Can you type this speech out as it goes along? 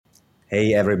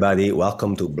Hey everybody,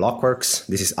 welcome to Blockworks.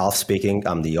 This is Alf speaking.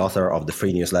 I'm the author of the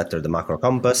free newsletter, The Macro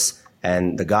Compass,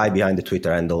 and the guy behind the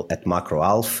Twitter handle at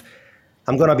MacroAlf.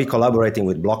 I'm going to be collaborating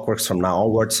with Blockworks from now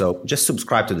onward, so just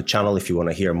subscribe to the channel if you want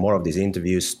to hear more of these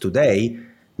interviews. Today,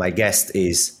 my guest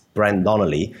is Brent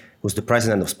Donnelly, who's the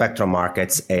president of Spectrum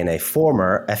Markets and a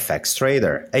former FX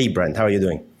trader. Hey Brent, how are you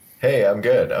doing? Hey, I'm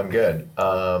good.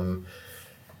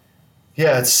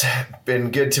 Yeah, it's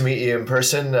been good to meet you in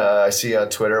person. I see you on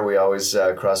Twitter. We always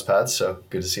cross paths, so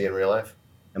good to see you in real life.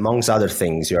 Amongst other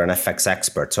things, you're an FX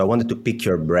expert. So I wanted to pick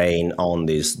your brain on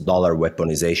this dollar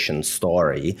weaponization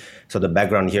story. So the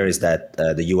background here is that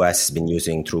the US has been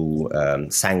using through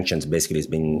sanctions, basically has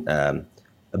been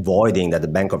avoiding that the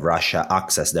Bank of Russia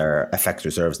access their FX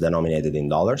reserves denominated in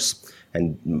dollars.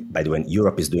 And by the way,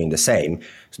 Europe is doing the same.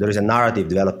 So there is a narrative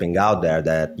developing out there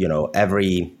that,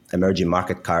 every emerging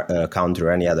market country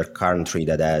or any other country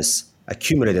that has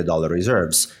accumulated dollar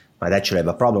reserves might actually have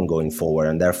a problem going forward,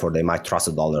 and therefore they might trust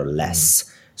the dollar less.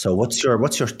 So what's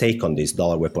your take on this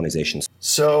dollar weaponization?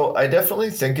 So I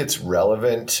definitely think it's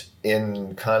relevant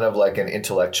in kind of like an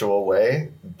intellectual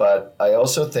way, but I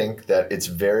also think that it's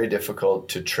very difficult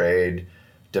to trade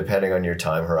depending on your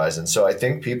time horizon. So I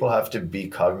think people have to be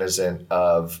cognizant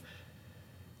of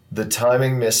the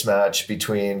timing mismatch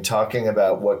between talking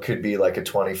about what could be like a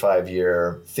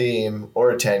 25-year theme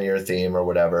or a 10-year theme or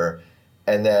whatever,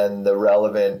 and then the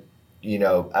relevant,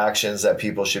 actions that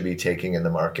people should be taking in the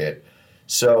market.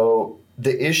 So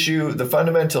the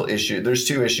fundamental issue, there's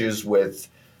two issues with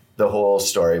the whole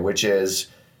story, which is,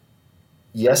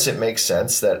 yes, it makes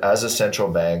sense that as a central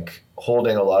bank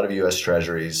holding a lot of US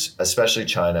treasuries, especially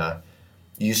China,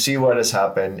 you see what has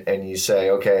happened and you say,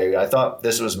 okay, I thought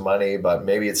this was money, but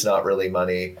maybe it's not really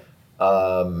money.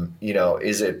 Are my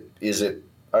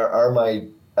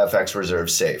FX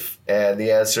reserves safe? And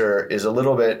the answer is they're a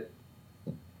little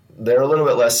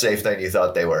bit less safe than you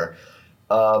thought they were.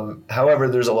 However,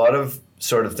 there's a lot of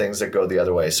sort of things that go the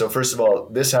other way. So first of all,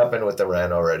 this happened with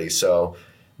Iran already. So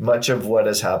much of what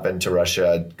has happened to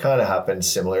Russia kind of happened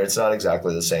similar. It's not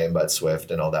exactly the same, but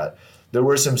SWIFT and all that. There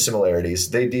were some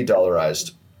similarities. They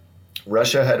de-dollarized.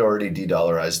 Russia had already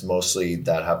de-dollarized. Mostly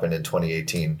that happened in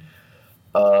 2018.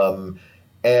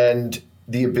 And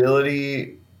the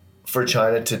ability for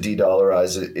China to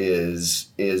de-dollarize it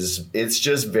it's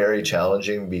just very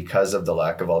challenging because of the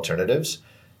lack of alternatives.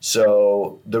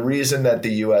 So the reason that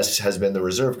the US has been the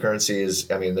reserve currency is,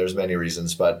 there's many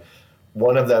reasons, but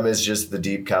one of them is just the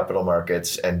deep capital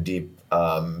markets and deep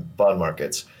bond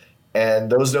markets.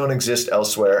 And those don't exist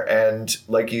elsewhere. And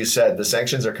like you said, the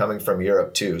sanctions are coming from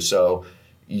Europe too. So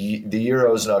the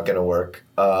euro is not going to work.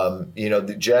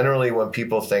 Generally when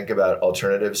people think about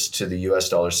alternatives to the US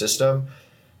dollar system,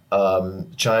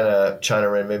 China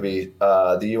renminbi,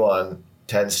 the yuan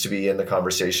tends to be in the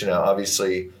conversation now.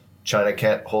 Obviously, China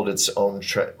can't hold its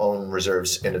own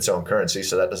reserves in its own currency,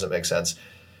 so that doesn't make sense.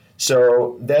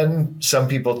 So then some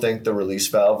people think the release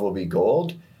valve will be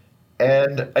gold.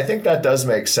 And I think that does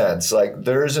make sense. Like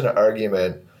there's an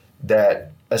argument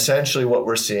that essentially what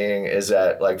we're seeing is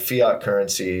that like fiat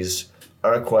currencies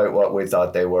aren't quite what we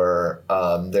thought they were.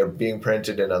 They're being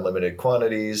printed in unlimited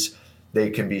quantities.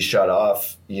 They can be shut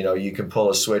off. You can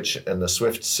pull a switch in the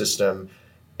SWIFT system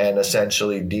and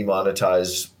essentially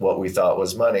demonetize what we thought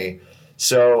was money.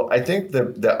 So I think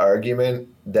the argument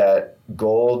that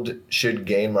gold should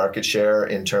gain market share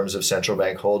in terms of central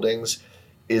bank holdings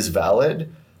is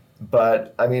valid.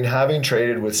 But having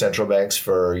traded with central banks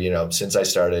for, since I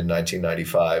started in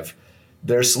 1995,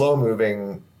 they're slow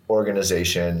moving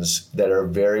organizations that are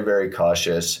very, very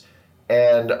cautious.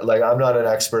 And I'm not an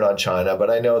expert on China, but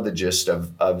I know the gist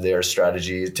of their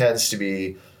strategy. It tends to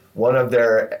be one of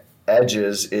their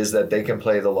edges is that they can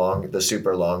play the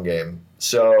super long game.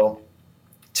 So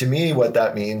to me, what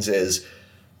that means is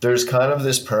there's kind of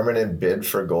this permanent bid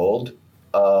for gold.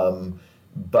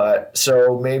 But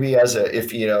so maybe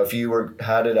if you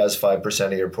had it as 5%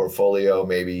 of your portfolio,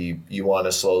 maybe you want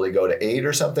to slowly go to 8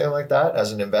 or something like that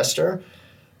as an investor.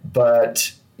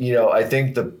 But I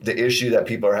think the issue that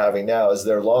people are having now is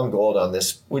they're long gold on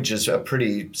this, which is a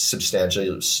pretty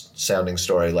substantial sounding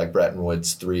story, like Bretton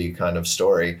Woods 3 kind of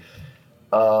story.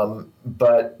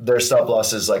 But their stop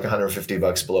loss is like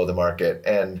 $150 below the market.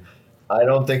 And I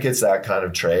don't think it's that kind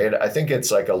of trade. I think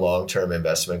it's like a long-term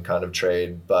investment kind of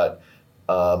trade. But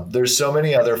there's so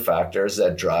many other factors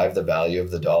that drive the value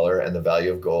of the dollar and the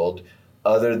value of gold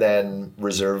other than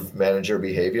reserve manager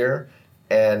behavior.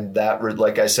 And that,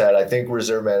 like I said, I think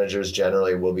reserve managers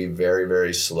generally will be very,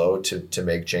 very slow to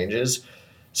make changes.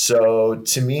 So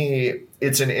to me,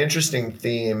 it's an interesting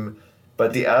theme,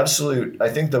 but I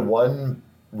think the one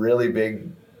really big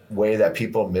way that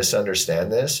people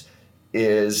misunderstand this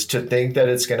is to think that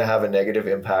it's going to have a negative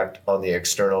impact on the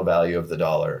external value of the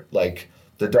dollar. Like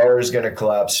the dollar is going to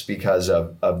collapse because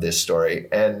of this story.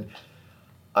 And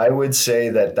I would say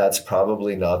that that's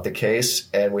probably not the case.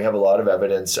 And we have a lot of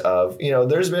evidence of,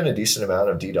 there's been a decent amount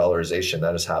of de-dollarization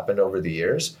that has happened over the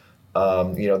years.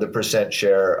 The percent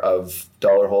share of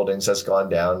dollar holdings has gone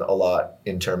down a lot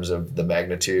in terms of the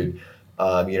magnitude.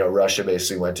 Russia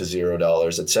basically went to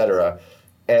 $0, et cetera.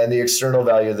 And the external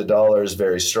value of the dollar is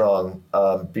very strong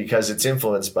because it's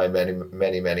influenced by many,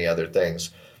 many, many other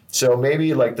things. So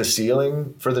maybe like the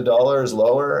ceiling for the dollar is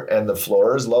lower and the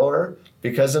floor is lower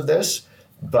because of this.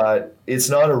 But it's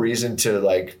not a reason to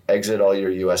like exit all your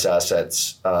U.S.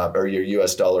 assets or your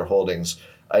U.S. dollar holdings.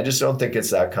 I just don't think it's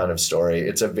that kind of story.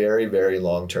 It's a very, very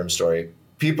long-term story.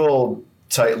 People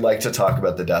like to talk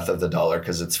about the death of the dollar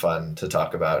because it's fun to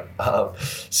talk about.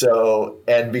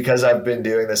 And because I've been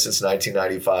doing this since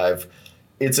 1995,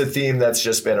 it's a theme that's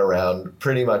just been around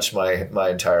pretty much my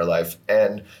entire life.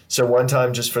 And so one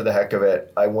time, just for the heck of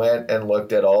it, I went and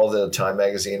looked at all the Time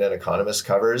Magazine and Economist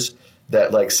covers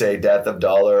that like say death of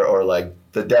dollar or like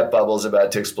the debt bubble's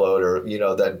about to explode or,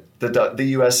 that the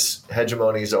U.S.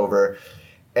 hegemony is over.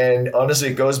 And honestly,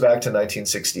 it goes back to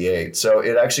 1968. So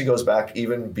it actually goes back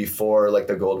even before like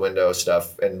the gold window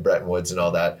stuff and Bretton Woods and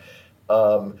all that.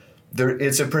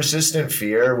 It's a persistent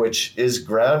fear, which is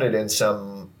grounded in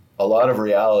a lot of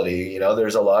reality.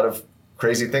 There's a lot of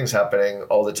crazy things happening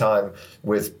all the time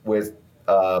with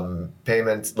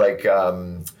payments like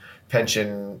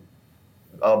pension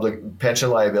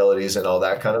liabilities and all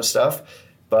that kind of stuff.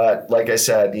 But like I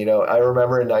said, I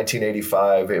remember in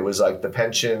 1985, it was like the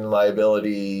pension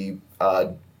liability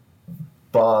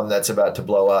bomb that's about to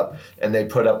blow up. And they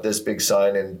put up this big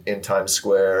sign in Times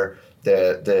Square,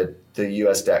 the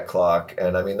U.S. debt clock.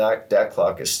 And I mean, that debt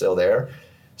clock is still there.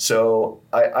 So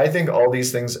I think all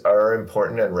these things are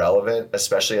important and relevant,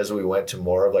 especially as we went to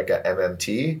more of like a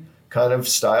MMT kind of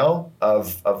style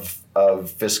of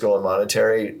fiscal and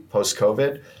monetary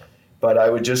post-COVID. But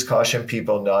I would just caution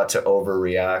people not to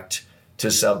overreact to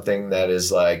something that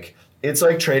is like, it's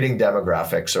like trading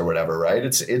demographics or whatever, right?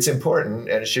 It's important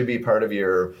and it should be part of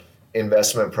your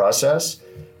investment process.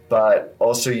 But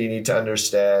also you need to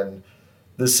understand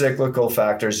the cyclical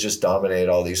factors just dominate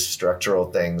all these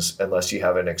structural things unless you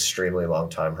have an extremely long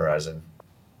time horizon.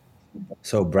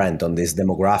 So Brent, on this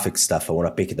demographic stuff, I want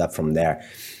to pick it up from there.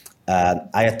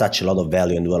 I attach a lot of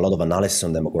value and do a lot of analysis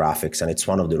on demographics. And it's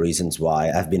one of the reasons why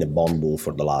I've been a bond bull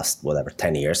for the last,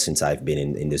 10 years since I've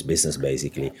been in this business,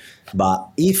 basically. But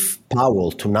if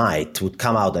Powell tonight would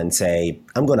come out and say,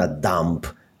 I'm going to dump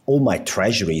all my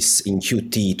treasuries in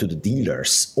QT to the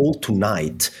dealers all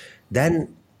tonight,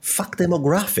 then fuck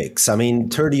demographics. I mean,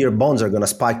 30-year bonds are going to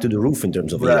spike to the roof in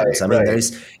terms of yields. I mean,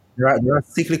 there are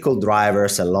cyclical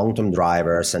drivers and long-term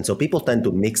drivers, and so people tend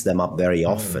to mix them up very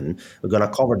often. We're going to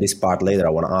cover this part later. I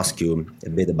want to ask you a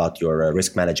bit about your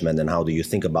risk management and how do you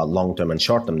think about long-term and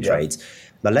short-term trades.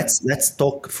 But let's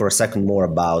talk for a second more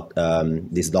about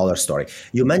this dollar story.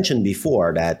 You mentioned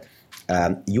before that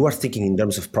you are thinking in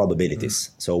terms of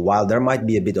probabilities. So while there might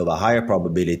be a bit of a higher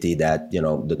probability that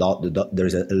there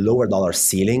is a lower dollar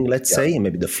ceiling, let's say, and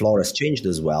maybe the floor has changed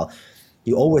as well,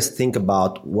 you always think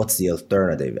about what's the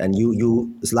alternative. And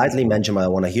you slightly mentioned, but I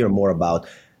want to hear more about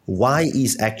why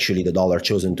is actually the dollar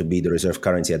chosen to be the reserve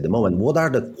currency at the moment? What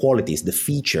are the qualities, the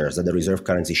features that the reserve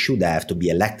currency should have to be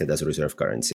elected as a reserve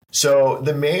currency? So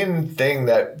the main thing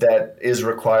that is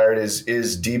required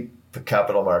is deep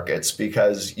capital markets,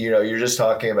 because you're just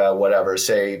talking about whatever,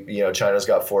 say China's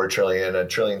got 4 trillion, a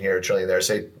trillion here, a trillion there,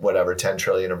 say whatever, 10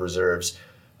 trillion of reserves.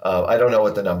 I don't know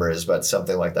what the number is, but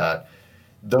something like that.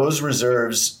 Those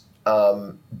reserves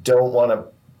don't want to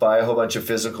buy a whole bunch of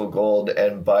physical gold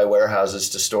and buy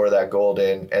warehouses to store that gold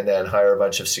in and then hire a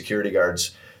bunch of security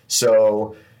guards.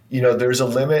 So, there's a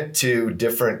limit to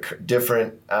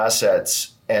different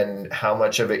assets and how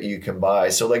much of it you can buy.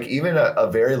 So like even a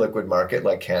very liquid market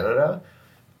like Canada,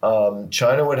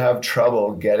 China would have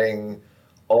trouble getting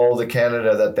all the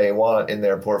Canada that they want in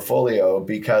their portfolio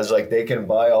because like they can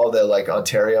buy all the like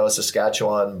Ontario and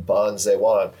Saskatchewan bonds they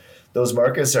want. Those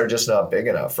markets are just not big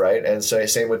enough, right? And so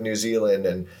same with New Zealand.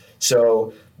 And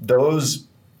so those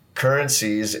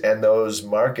currencies and those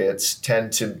markets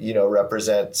tend to,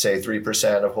 represent, say,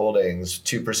 3% of holdings,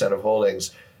 2% of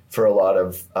holdings for a lot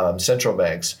of central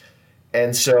banks.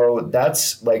 And so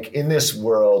that's like in this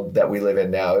world that we live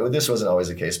in now, this wasn't always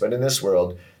the case, but in this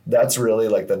world, that's really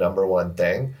like the number one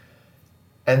thing.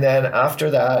 And then after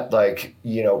that, like,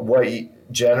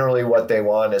 generally what they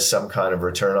want is some kind of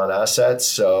return on assets.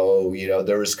 So,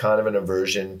 there was kind of an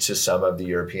aversion to some of the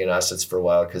European assets for a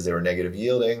while because they were negative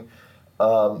yielding.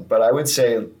 But I would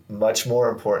say much more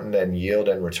important than yield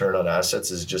and return on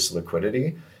assets is just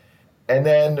liquidity. And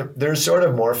then there's sort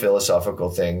of more philosophical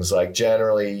things, like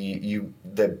generally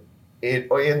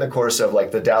in the course of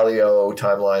like the Dalio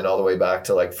timeline all the way back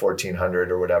to like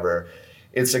 1400 or whatever,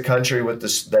 it's a country with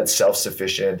this that's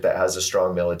self-sufficient, that has a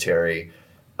strong military,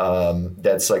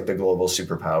 that's like the global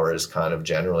superpower is kind of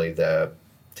generally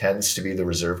tends to be the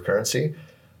reserve currency.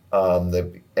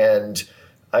 And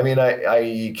I mean,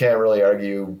 I can't really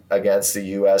argue against the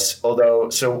U.S. Although,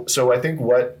 so I think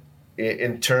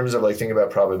in terms of like thinking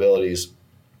about probabilities,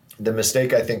 the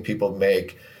mistake I think people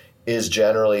make is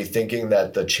generally thinking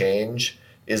that the change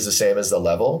is the same as the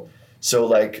level. So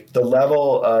like the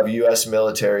level of U.S.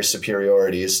 military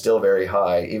superiority is still very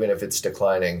high, even if it's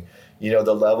declining.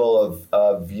 The level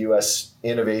of U.S.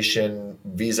 innovation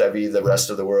vis-a-vis the rest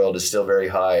of the world is still very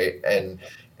high.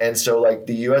 And so like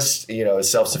the U.S.,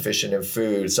 is self-sufficient in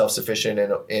food, self-sufficient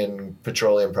in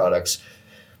petroleum products.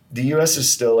 The U.S. is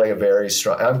still like a very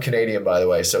strong, I'm Canadian, by the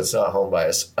way, so it's not home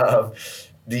bias.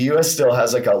 The U.S. still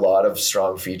has like a lot of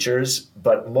strong features,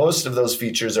 but most of those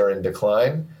features are in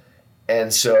decline.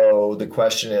 And so the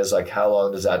question is like, how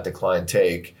long does that decline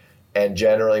take? And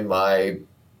generally my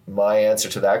answer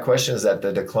to that question is that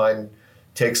the decline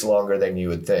takes longer than you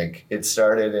would think. It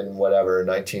started in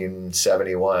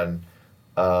 1971,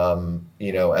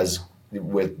 as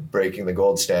with breaking the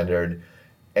gold standard.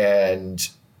 And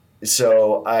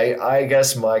so I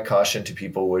guess my caution to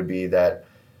people would be that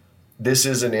this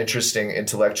is an interesting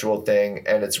intellectual thing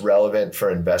and it's relevant for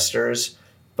investors,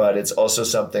 but it's also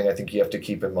something I think you have to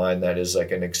keep in mind that is like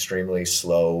an extremely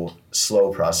slow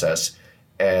process.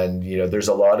 And, there's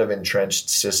a lot of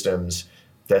entrenched systems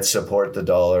that support the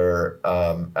dollar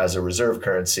as a reserve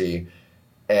currency.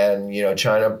 And,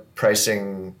 China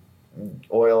pricing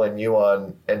oil and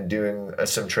yuan and doing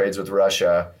some trades with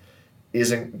Russia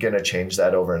isn't going to change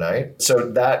that overnight.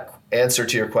 So that answer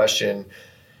to your question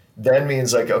then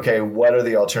means like, okay, what are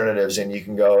the alternatives? And you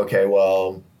can go, okay,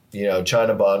 well,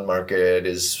 China bond market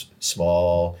is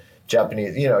small,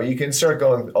 Japanese, you can start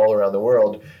going all around the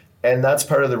world. And that's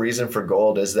part of the reason for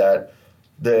gold is that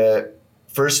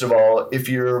first of all,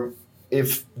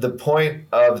 if the point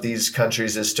of these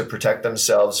countries is to protect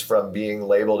themselves from being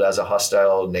labeled as a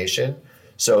hostile nation,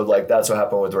 so like that's what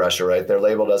happened with Russia, right? They're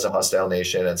labeled as a hostile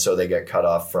nation, and so they get cut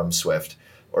off from SWIFT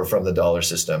or from the dollar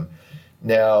system.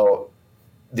 Now,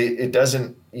 it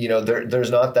doesn't,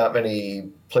 there's not that many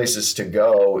places to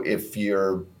go if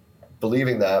you're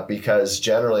believing that, because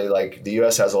generally, like the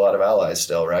U.S. has a lot of allies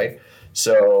still, right?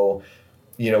 So,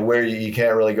 where you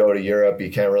can't really go to Europe,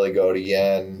 you can't really go to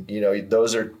yen.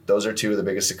 Those are two of the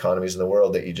biggest economies in the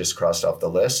world that you just crossed off the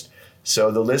list.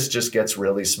 So the list just gets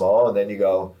really small, and then you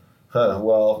go,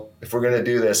 well, if we're going to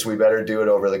do this, we better do it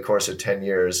over the course of 10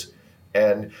 years.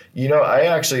 And, I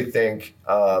actually think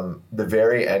the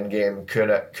very end game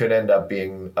could end up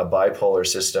being a bipolar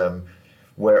system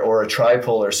or a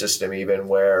tripolar system even,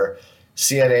 where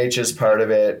CNH is part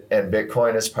of it and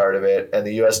Bitcoin is part of it and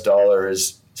the US dollar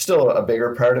is still a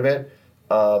bigger part of it.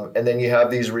 And then you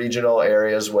have these regional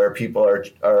areas where people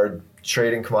are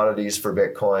trading commodities for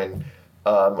Bitcoin,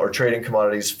 or trading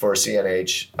commodities for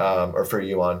CNH, or for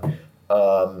yuan.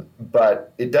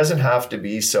 But it doesn't have to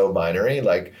be so binary.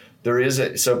 Like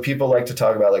so people like to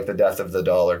talk about like the death of the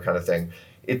dollar kind of thing.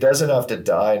 It doesn't have to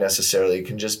die necessarily. It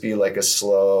can just be like a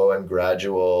slow and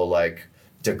gradual like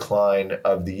decline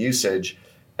of the usage.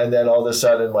 And then all of a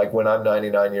sudden, like when I'm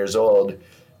 99 years old,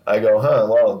 I go,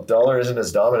 well, dollar isn't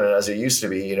as dominant as it used to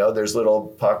be. There's little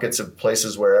pockets of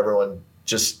places where everyone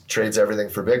just trades everything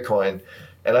for Bitcoin.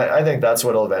 And I think that's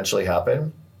what will eventually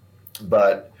happen.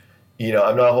 But,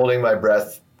 I'm not holding my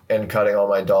breath and cutting all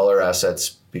my dollar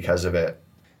assets because of it.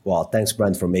 Well, thanks,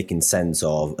 Brent, for making sense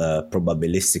of a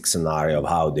probabilistic scenario of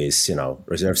how this,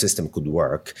 reserve system could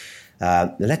work.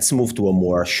 Let's move to a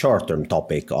more short-term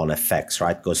topic on FX,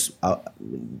 right? Because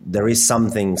there is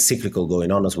something cyclical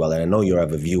going on as well. And I know you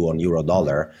have a view on euro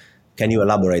dollar. Can you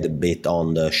elaborate a bit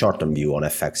on the short-term view on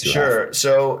FX? Sure.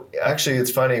 So actually,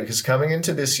 it's funny because coming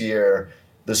into this year,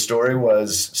 the story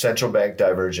was central bank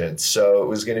divergence. So it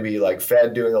was going to be like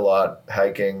Fed doing a lot,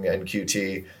 hiking and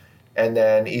QT, and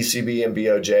then ECB and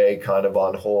BOJ kind of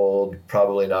on hold,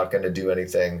 probably not going to do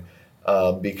anything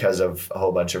because of a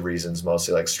whole bunch of reasons,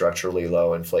 mostly like structurally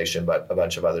low inflation, but a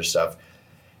bunch of other stuff.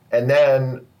 And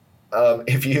then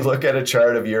if you look at a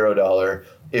chart of euro dollar,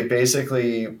 it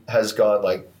basically has gone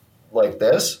like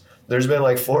this. there's been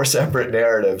like 4 separate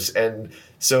narratives. And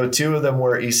so 2 of them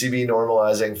were ECB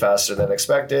normalizing faster than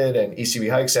expected and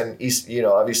ECB hikes, and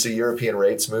obviously European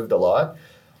rates moved a lot.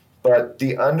 But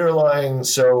the underlying,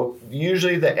 so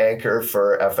usually the anchor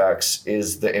for FX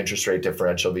is the interest rate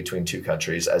differential between 2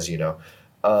 countries, as you know.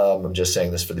 I'm just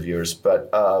saying this for the viewers. But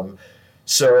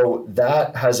so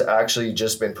that has actually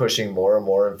just been pushing more and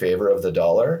more in favor of the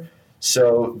dollar.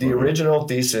 So the original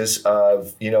thesis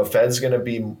of, Fed's going to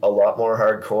be a lot more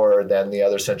hardcore than the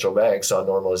other central banks on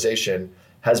normalization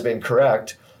has been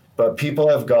correct. But people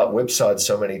have got whipsawed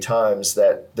so many times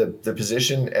that the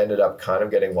position ended up kind of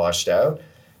getting washed out.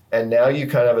 And now you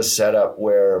kind of have a setup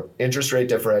where interest rate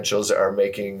differentials are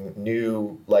making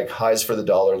new like highs for the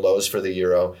dollar, lows for the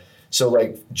euro. So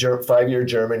like 5-year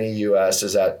Germany, US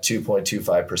is at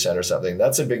 2.25% or something.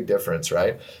 That's a big difference,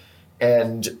 right?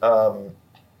 And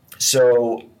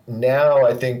so now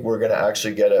I think we're going to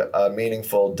actually get a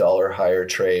meaningful dollar higher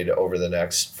trade over the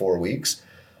next 4 weeks,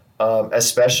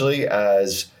 especially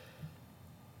as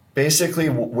basically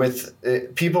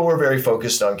people were very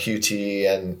focused on QT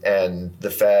and the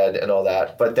Fed and all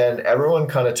that, but then everyone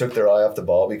kind of took their eye off the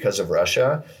ball because of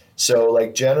Russia. So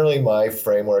like generally my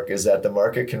framework is that the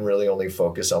market can really only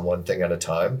focus on one thing at a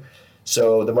time.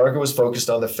 So the market was focused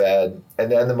on the Fed,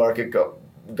 and then the market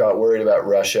got worried about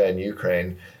Russia and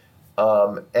Ukraine.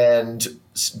 And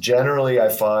generally I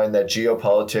find that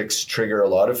geopolitics trigger a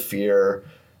lot of fear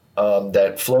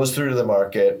that flows through to the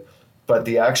market, but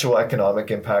the actual economic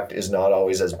impact is not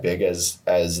always as big as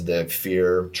the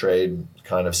fear trade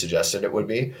kind of suggested it would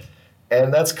be.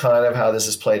 And that's kind of how this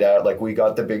has played out. Like we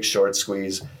got the big short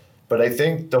squeeze, but I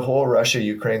think the whole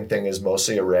Russia-Ukraine thing is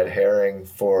mostly a red herring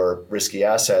for risky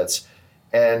assets.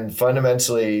 And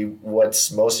fundamentally,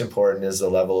 what's most important is the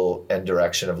level and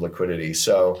direction of liquidity.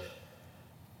 So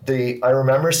I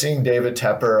remember seeing David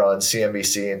Tepper on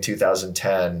CNBC in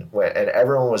 2010, and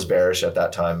everyone was bearish at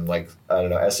that time. Like, I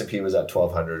don't know, S&P was at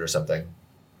 1,200 or something.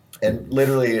 And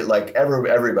literally, like,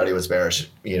 everybody was bearish,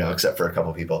 except for a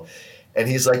couple people. And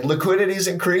he's like, liquidity is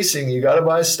increasing. You got to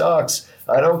buy stocks.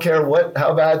 I don't care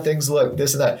how bad things look,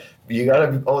 this and that. You got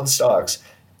to own stocks.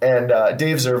 And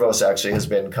Dave Zervos actually has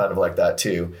been kind of like that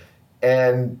too.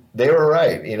 And they were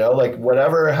right, like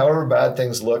however bad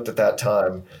things looked at that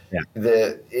time,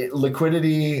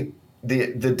 liquidity,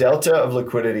 the delta of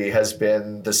liquidity has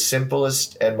been the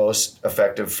simplest and most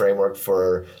effective framework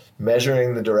for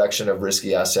measuring the direction of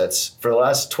risky assets for the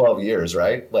last 12 years,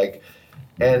 right? Like,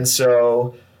 and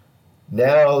so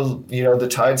now, the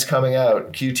tide's coming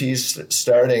out, QT's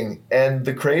starting. And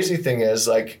the crazy thing is,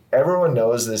 like, everyone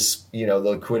knows this, the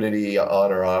liquidity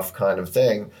on or off kind of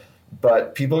thing.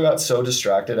 But people got so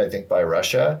distracted, I think, by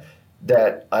Russia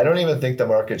that I don't even think the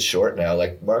market's short now.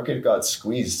 Like, market got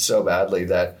squeezed so badly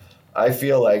that I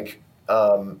feel like,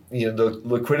 the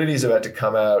liquidity is about to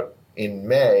come out in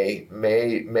May.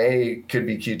 May could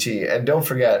be QT. And don't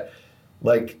forget,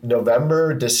 like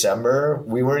November, December,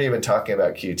 we weren't even talking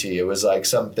about QT. It was like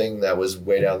something that was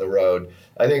way down the road.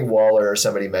 I think Waller or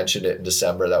somebody mentioned it in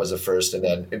December. That was the first. And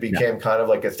then it became kind of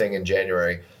like a thing in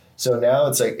January. So now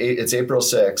it's like it's April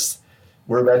 6th.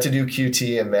 We're about to do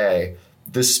QT in May.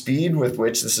 The speed with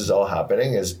which this is all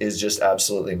happening is just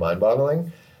absolutely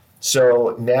mind-boggling.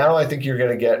 So now I think you're going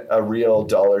to get a real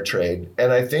dollar trade.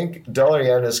 And I think dollar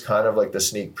yen is kind of like the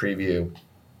sneak preview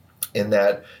in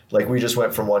that, like, we just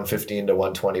went from 115 to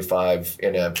 125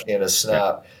 in a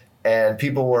snap. And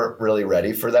people weren't really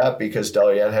ready for that because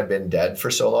dollar yen had been dead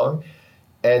for so long.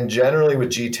 And generally with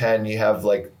G10, you have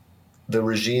like the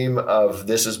regime of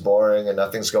this is boring and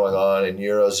nothing's going on and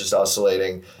euro's just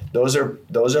oscillating. Those are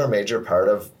a major part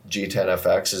of G10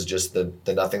 FX is just the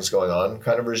nothing's going on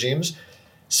kind of regimes.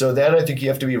 So then I think you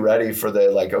have to be ready for the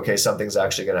like, okay, something's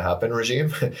actually going to happen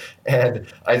regime. And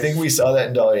I think we saw that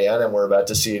in dollar yen and we're about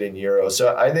to see it in euro.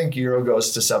 So I think euro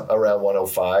goes to around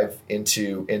 105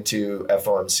 into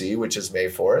FOMC, which is May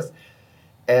 4th.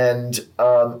 And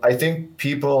I think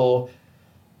people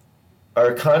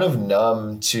are kind of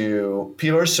numb to,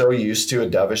 people are so used to a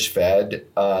dovish Fed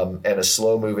and a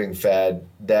slow moving Fed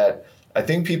that I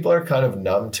think people are kind of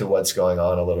numb to what's going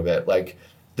on a little bit. Like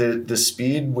the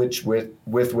speed with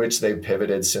which they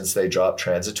pivoted since they dropped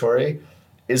transitory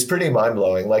is pretty mind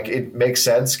blowing. Like it makes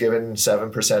sense given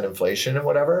 7% inflation and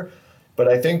whatever. But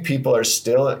I think people are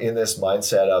still in this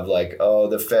mindset of like, oh,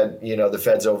 the Fed, the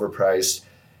Fed's overpriced.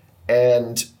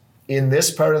 And in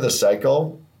this part of the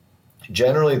cycle,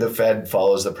 generally the Fed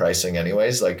follows the pricing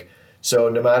anyways. Like, so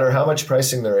no matter how much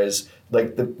pricing there is,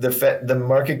 like the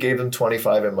market gave them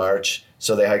 25 in March,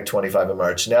 so they hiked 25 in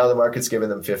March. Now the market's giving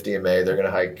them 50 in May, they're going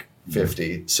to hike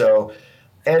 50. So,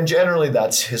 and generally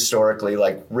that's historically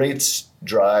like rates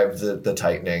drive the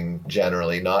tightening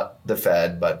generally, not the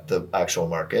Fed, but the actual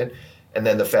market. And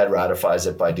then the Fed ratifies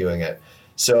it by doing it.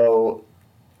 So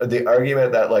the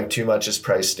argument that like too much is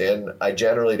priced in, I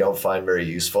generally don't find very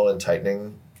useful in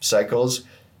tightening cycles,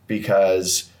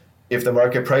 because if the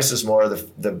market prices more,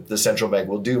 the central bank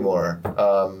will do more,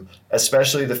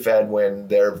 especially the Fed when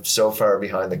they're so far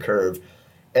behind the curve.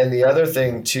 And the other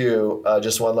thing too,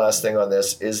 just one last thing on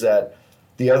this, is that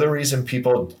the other reason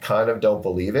people kind of don't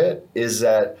believe it is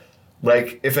that,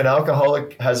 like, if an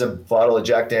alcoholic has a bottle of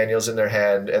Jack Daniels in their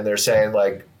hand and they're saying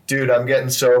like, dude, I'm getting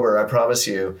sober, I promise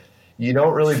you, you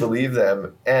don't really believe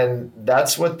them. And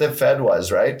that's what the Fed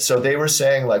was, right? So they were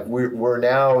saying like, we're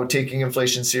now taking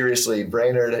inflation seriously.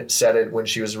 Brainerd said it when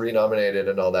she was renominated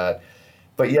and all that.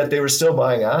 But yet they were still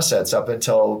buying assets up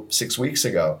until 6 weeks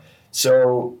ago.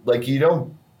 So like, you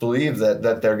don't believe that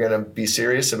they're going to be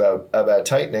serious about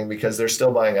tightening because they're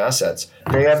still buying assets.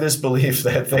 They have this belief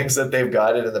that things that they've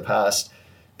guided in the past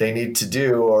they need to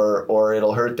do, or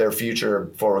it'll hurt their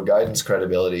future forward guidance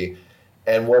credibility.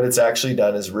 And what it's actually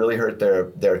done is really hurt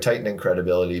their tightening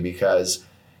credibility, because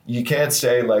you can't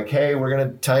say like, hey, we're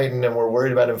going to tighten and we're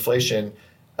worried about inflation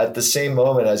at the same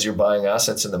moment as you're buying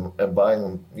assets in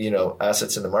the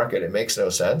assets in the market. It makes no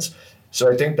sense. So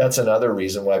I think that's another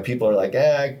reason why people are like,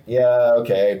 yeah,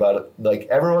 okay. But like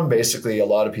everyone, basically, a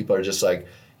lot of people are just like,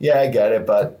 yeah, I get it,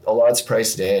 but a lot's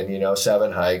priced in,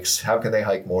 7 hikes. How can they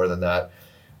hike more than that?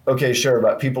 Okay, sure.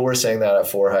 But people were saying that at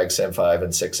 4 hikes and 5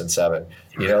 and 6 and 7,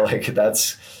 like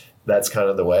that's kind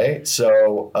of the way.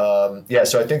 So,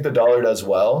 so I think the dollar does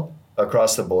well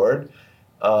across the board.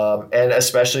 And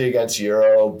especially against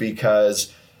euro,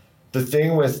 because the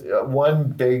thing with one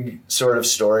big sort of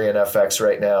story in FX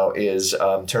right now is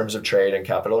terms of trade and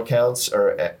capital accounts,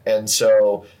 and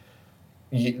so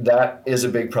that is a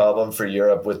big problem for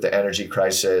Europe with the energy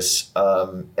crisis.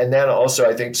 And then also,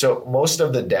 I think, so most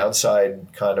of the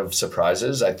downside kind of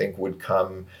surprises, I think, would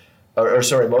come,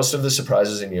 most of the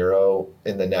surprises in euro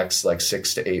in the next like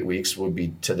 6 to 8 weeks would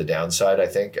be to the downside, I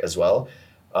think, as well.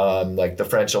 Like the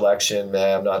French election,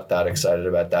 I'm not that excited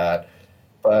about that.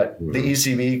 But the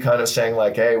ECB kind of saying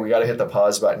like, hey, we got to hit the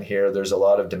pause button here. There's a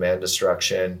lot of demand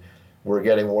destruction. We're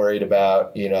getting worried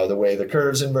about, the way the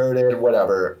curve's inverted,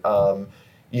 whatever.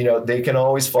 They can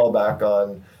always fall back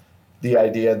on the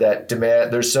idea that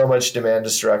there's so much demand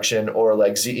destruction, or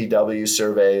like ZEW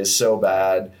survey is so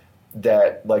bad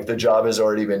that like the job has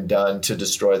already been done to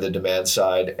destroy the demand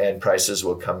side and prices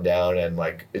will come down and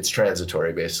like it's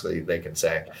transitory, basically, they can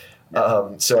say.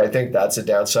 So I think that's a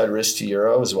downside risk to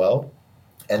euro as well.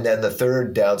 And then the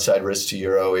third downside risk to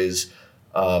euro is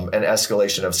an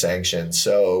escalation of sanctions.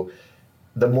 So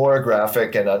the more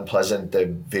graphic and unpleasant the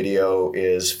video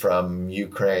is from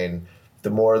Ukraine, the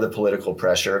more the political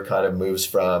pressure kind of moves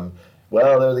from,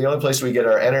 well, the only place we get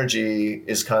our energy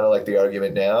is kind of like the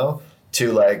argument now,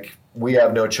 to like, we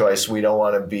have no choice. We don't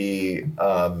want to be,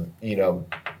 we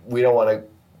don't want to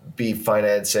be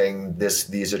financing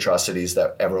these atrocities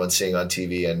that everyone's seeing on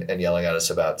TV and yelling at us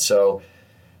about. So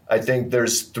I think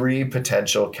there's 3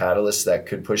 potential catalysts that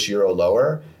could push euro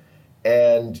lower.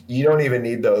 And you don't even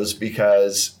need those,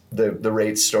 because the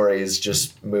rate story is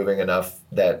just moving enough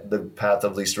that the path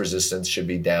of least resistance should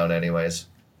be down anyways.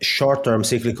 Short-term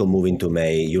cyclical move into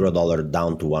May, euro dollar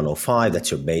down to 105.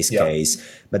 That's your base case.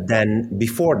 But then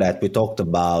before that, we talked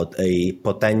about a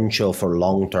potential for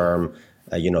long-term,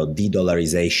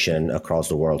 de-dollarization across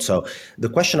the world. So the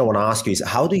question I want to ask you is,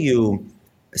 how do you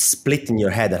split in your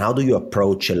head, and how do you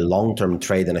approach a long-term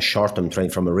trade and a short-term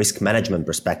trade from a risk management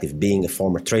perspective, being a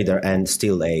former trader and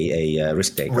still a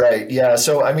risk taker? Right. Yeah.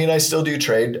 So, I still do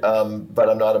trade, but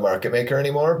I'm not a market maker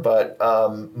anymore. But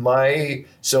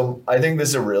so I think this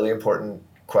is a really important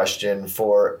question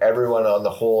for everyone on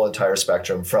the whole entire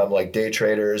spectrum, from like day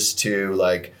traders to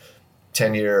like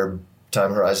 10-year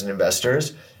time horizon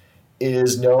investors,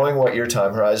 is knowing what your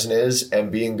time horizon is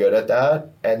and being good at that,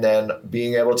 and then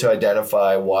being able to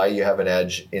identify why you have an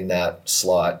edge in that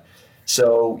slot.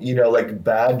 So, like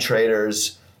bad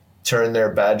traders turn their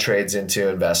bad trades into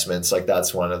investments. Like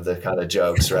that's one of the kind of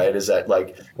jokes, right? Is that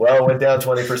like, well, it went down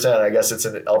 20%. I guess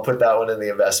I'll put that one in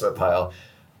the investment pile.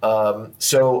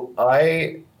 So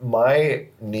my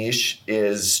niche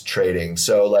is trading.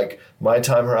 So like my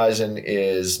time horizon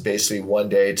is basically 1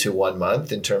 day to 1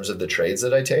 month in terms of the trades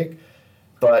that I take.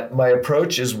 But my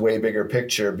approach is way bigger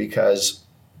picture, because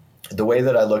the way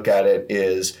that I look at it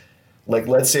is, like,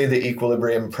 let's say the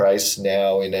equilibrium price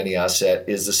now in any asset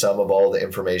is the sum of all the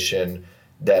information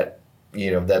that,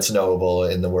 that's knowable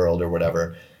in the world or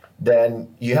whatever.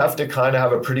 Then you have to kind of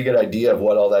have a pretty good idea of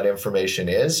what all that information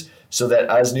is, so that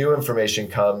as new information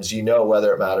comes,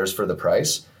 whether it matters for the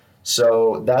price.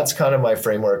 So that's kind of my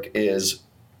framework is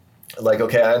like,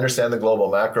 okay, I understand the global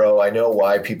macro. I know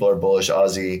why people are bullish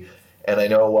Aussie, and I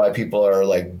know why people are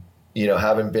like,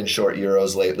 haven't been short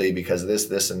euros lately because of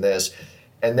this, and this.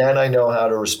 And then I know how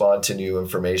to respond to new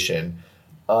information.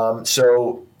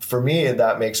 So for me,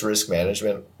 that makes risk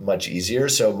management much easier.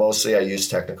 So mostly I use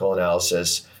technical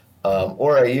analysis,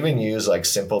 or I even use like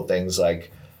simple things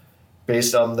like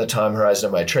based on the time horizon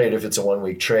of my trade. If it's a 1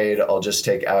 week trade, I'll just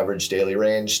take average daily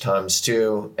range times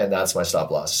 2, and that's my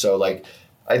stop loss. So like,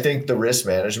 I think the risk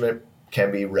management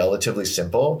can be relatively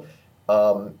simple.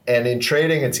 And in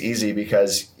trading, it's easy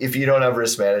because if you don't have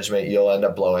risk management, you'll end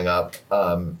up blowing up,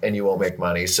 and you won't make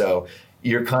money. So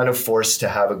you're kind of forced to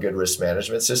have a good risk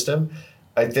management system.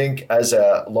 I think as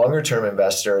a longer term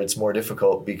investor, it's more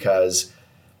difficult because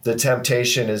the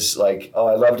temptation is like, oh,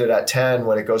 I loved it at 10.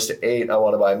 When it goes to 8, I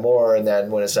want to buy more. And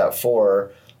then when it's at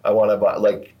 4, I want to buy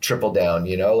like triple down,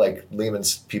 like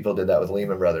Lehman's people did that with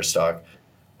Lehman Brothers stock.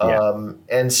 Yeah.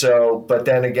 And so, but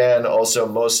then again, also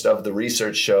most of the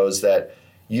research shows that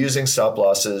using stop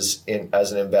losses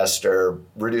as an investor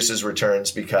reduces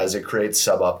returns because it creates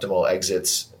suboptimal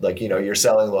exits. Like, you're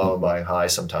selling low and buying high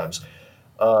sometimes.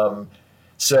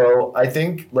 So I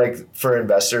think like for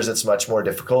investors, it's much more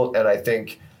difficult. And I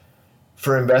think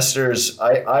for investors,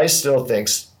 I still think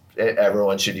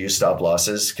everyone should use stop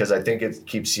losses because I think it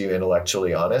keeps you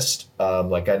intellectually honest.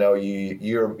 Like I know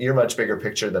you're much bigger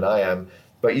picture than I am,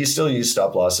 but you still use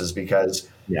stop losses because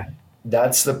Yeah.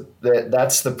 that's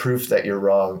the proof that you're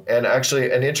wrong. And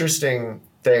actually, an interesting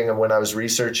thing when I was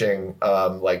researching,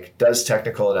 like, does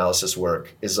technical analysis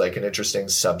work, is like an interesting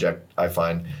subject I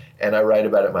find, and I write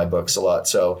about it in my books a lot.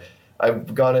 So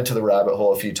I've gone into the rabbit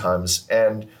hole a few times,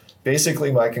 and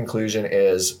basically my conclusion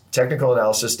is technical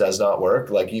analysis does not work.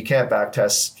 Like, you can't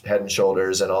backtest Head and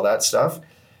Shoulders and all that stuff.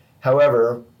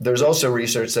 However, there's also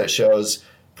research that shows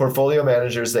portfolio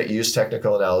managers that use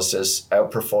technical analysis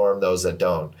outperform those that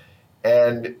don't.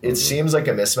 And it seems like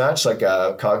a mismatch, like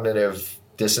a cognitive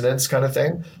dissonance kind of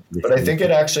thing. But I think it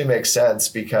actually makes sense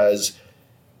because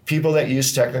people that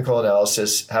use technical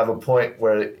analysis have a point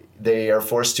where they are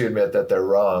forced to admit that they're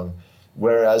wrong.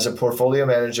 Whereas a portfolio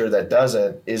manager that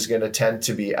doesn't is going to tend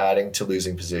to be adding to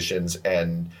losing positions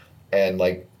and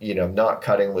like, not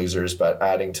cutting losers, but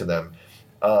adding to them.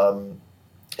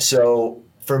 So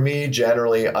for me,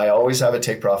 generally, I always have a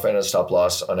take profit and a stop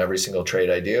loss on every single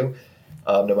trade I do,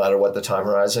 no matter what the time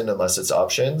horizon, unless it's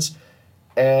options.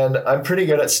 And I'm pretty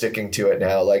good at sticking to it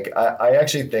now. Like, I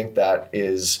actually think that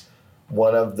is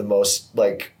one of the most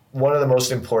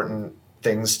important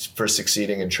things for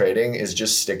succeeding in trading is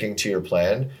just sticking to your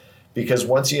plan. Because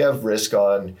once you have risk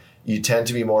on, you tend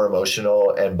to be more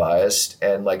emotional and biased,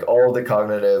 and like all the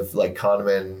cognitive, like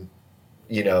Kahneman,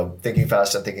 thinking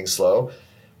fast and thinking slow,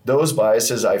 those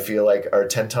biases I feel like are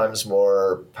 10 times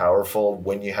more powerful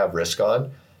when you have risk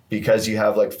on, because you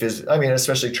have like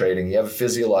especially trading, you have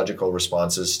physiological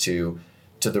responses to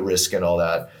the risk and all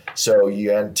that. So you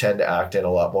tend to act in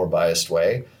a lot more biased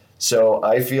way. So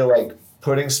I feel like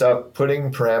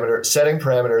setting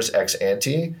parameters ex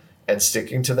ante and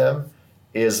sticking to them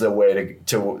is the way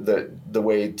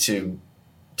to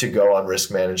go on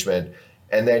risk management.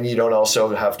 And then you don't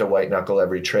also have to white knuckle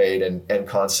every trade and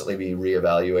constantly be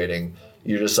reevaluating.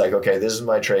 You're just like, okay, this is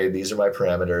my trade, these are my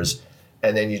parameters.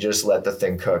 And then you just let the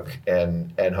thing cook,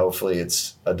 and hopefully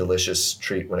it's a delicious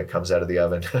treat when it comes out of the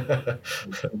oven.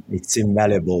 It's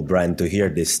invaluable, Brent, to hear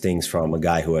these things from a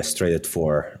guy who has traded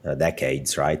for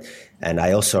decades, right? And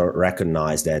I also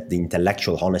recognize that the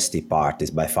intellectual honesty part is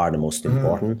by far the most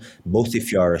important, both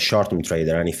if you're a short-term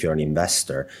trader and if you're an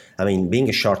investor. I mean, being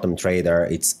a short-term trader,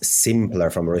 it's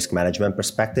simpler from a risk management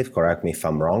perspective, correct me if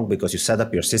I'm wrong, because you set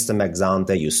up your system ex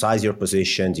ante, you size your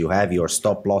positions, you have your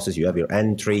stop losses, you have your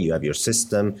entry, you have your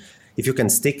system. If you can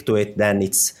stick to it, then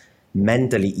it's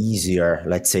mentally easier,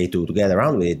 let's say, to get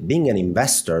around with it. Being an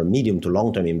investor, medium to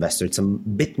long-term investor, it's a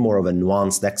bit more of a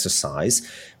nuanced exercise.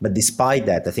 But despite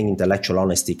that, I think intellectual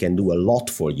honesty can do a lot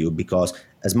for you because,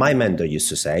 as my mentor used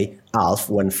to say, Alf,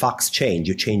 when facts change,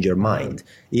 you change your mind,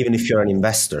 even if you're an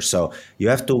investor. So you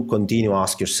have to continue to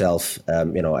ask yourself,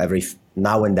 every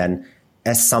now and then,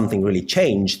 has something really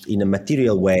changed in a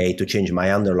material way to change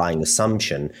my underlying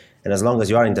assumption? And as long as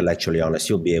you are intellectually honest,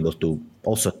 you'll be able to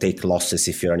also take losses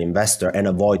if you're an investor and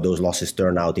avoid those losses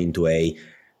turn out into a,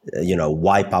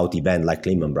 wipeout event like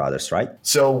Lehman Brothers, right?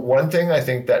 So one thing I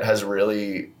think that has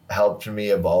really helped me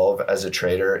evolve as a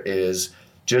trader is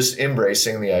just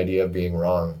embracing the idea of being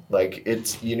wrong. Like,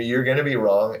 it's, you're going to be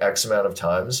wrong X amount of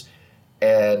times.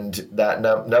 and that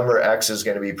number X is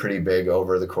going to be pretty big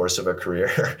over the course of a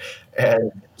career.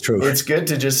 And True. it's good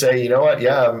to just say, you know what,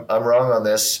 yeah, I'm wrong on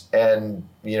this, and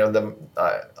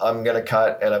I'm going to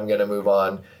cut and I'm going to move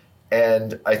on.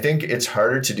 And I think it's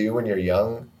harder to do when you're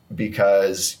young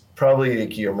because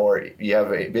probably you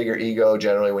have a bigger ego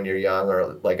generally when you're young,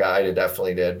 or like I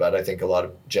definitely did, but I think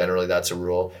generally that's a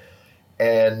rule.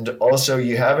 And also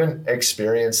you haven't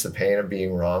experienced the pain of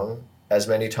being wrong as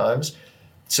many times.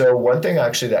 So one thing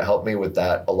actually that helped me with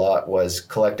that a lot was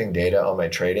collecting data on my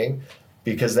trading,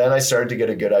 because then I started to get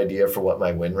a good idea for what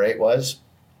my win rate was.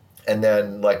 And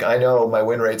then like I know my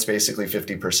win rate's basically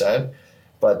 50%,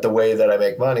 but the way that I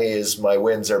make money is my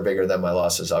wins are bigger than my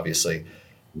losses, obviously.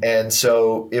 And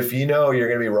so if you know you're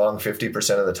going to be wrong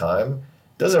 50% of the time,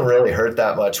 it doesn't really hurt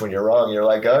that much when you're wrong. You're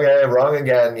like, okay, wrong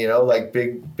again, like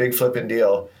big flipping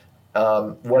deal.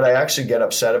 What I actually get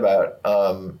upset about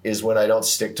is when I don't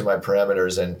stick to my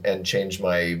parameters and change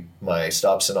my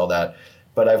stops and all that.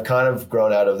 But I've kind of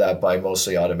grown out of that by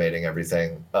mostly automating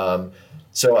everything.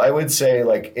 So I would say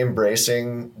like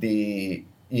embracing the,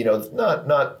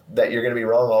 not that you're going to be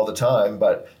wrong all the time,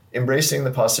 but embracing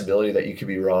the possibility that you could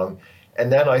be wrong. And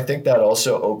then I think that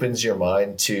also opens your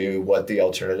mind to what the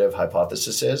alternative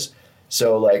hypothesis is.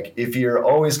 So like if you're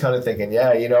always kind of thinking,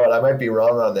 yeah, you know what, I might be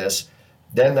wrong on this,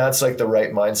 then that's like the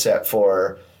right mindset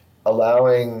for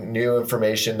allowing new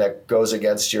information that goes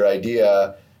against your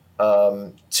idea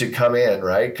to come in,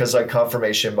 right? Because like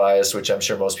confirmation bias, which I'm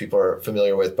sure most people are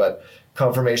familiar with, but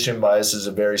confirmation bias is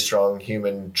a very strong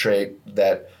human trait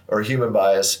or human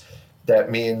bias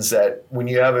that means that when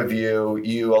you have a view,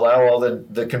 you allow all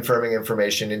the confirming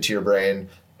information into your brain,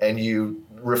 and you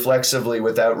reflexively,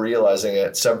 without realizing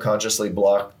it, subconsciously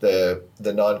block the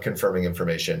non-confirming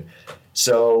information.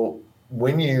 So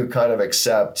when you kind of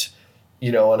accept,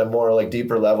 on a more like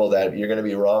deeper level that you're going to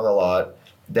be wrong a lot,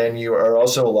 then you are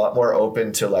also a lot more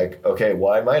open to like, okay,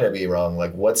 why might I be wrong?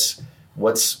 Like what's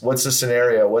the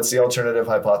scenario? What's the alternative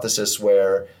hypothesis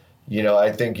where,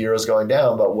 I think euro's going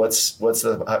down, but what's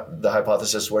the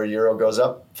hypothesis where euro goes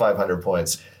up 500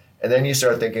 points? And then you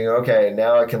start thinking, okay,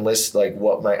 now I can list like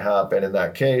what might happen in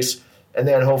that case. And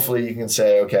then hopefully you can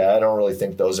say, okay, I don't really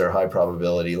think those are high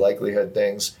probability likelihood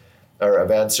things or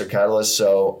events or catalysts.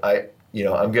 So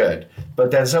I'm good.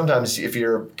 But then sometimes if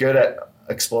you're good at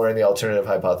exploring the alternative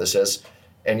hypothesis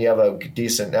and you have a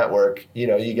decent network,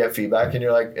 you get feedback and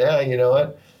you're like, yeah, you know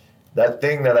what? That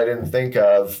thing that I didn't think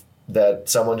of that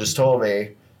someone just told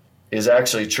me is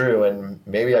actually true, and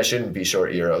maybe I shouldn't be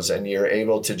short euros. And you're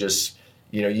able to just,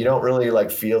 you don't really like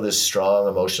feel this strong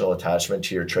emotional attachment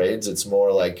to your trades. It's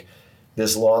more like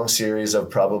this long series of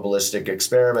probabilistic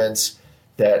experiments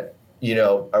that,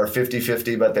 are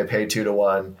 50-50, but they pay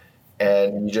 2-1.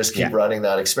 And you just keep running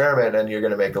that experiment and you're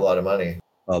going to make a lot of money.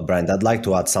 Well, Brent, I'd like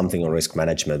to add something on risk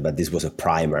management, but this was a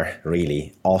primer,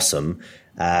 really awesome.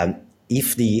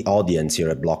 If the audience here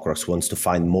at BlockRocks wants to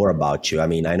find more about you, I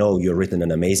mean, I know you've written an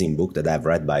amazing book that I've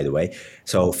read, by the way.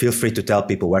 So feel free to tell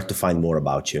people where to find more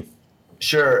about you.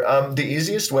 Sure. The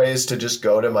easiest way is to just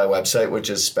go to my website, which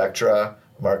is Spectra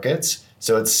Markets.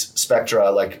 So it's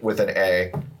Spectra, like with an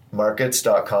A,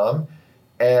 markets.com.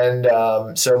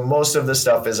 And so most of the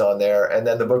stuff is on there. And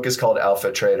then the book is called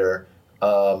Alpha Trader.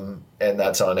 And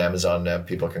that's on Amazon.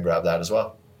 People can grab that as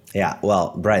well. Yeah,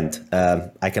 well, Brent,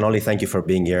 I can only thank you for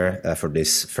being here for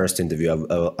this first interview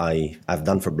I've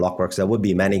done for BlockWorks. There would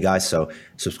be many guys, so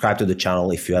subscribe to the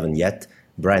channel if you haven't yet.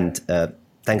 Brent,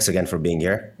 thanks again for being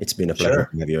here. It's been a pleasure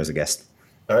to have you as a guest.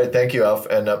 All right, thank you, Alf.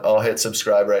 And I'll hit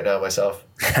subscribe right now myself.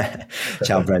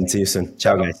 Ciao, Brent. See you soon.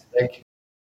 Ciao, guys. Thank you.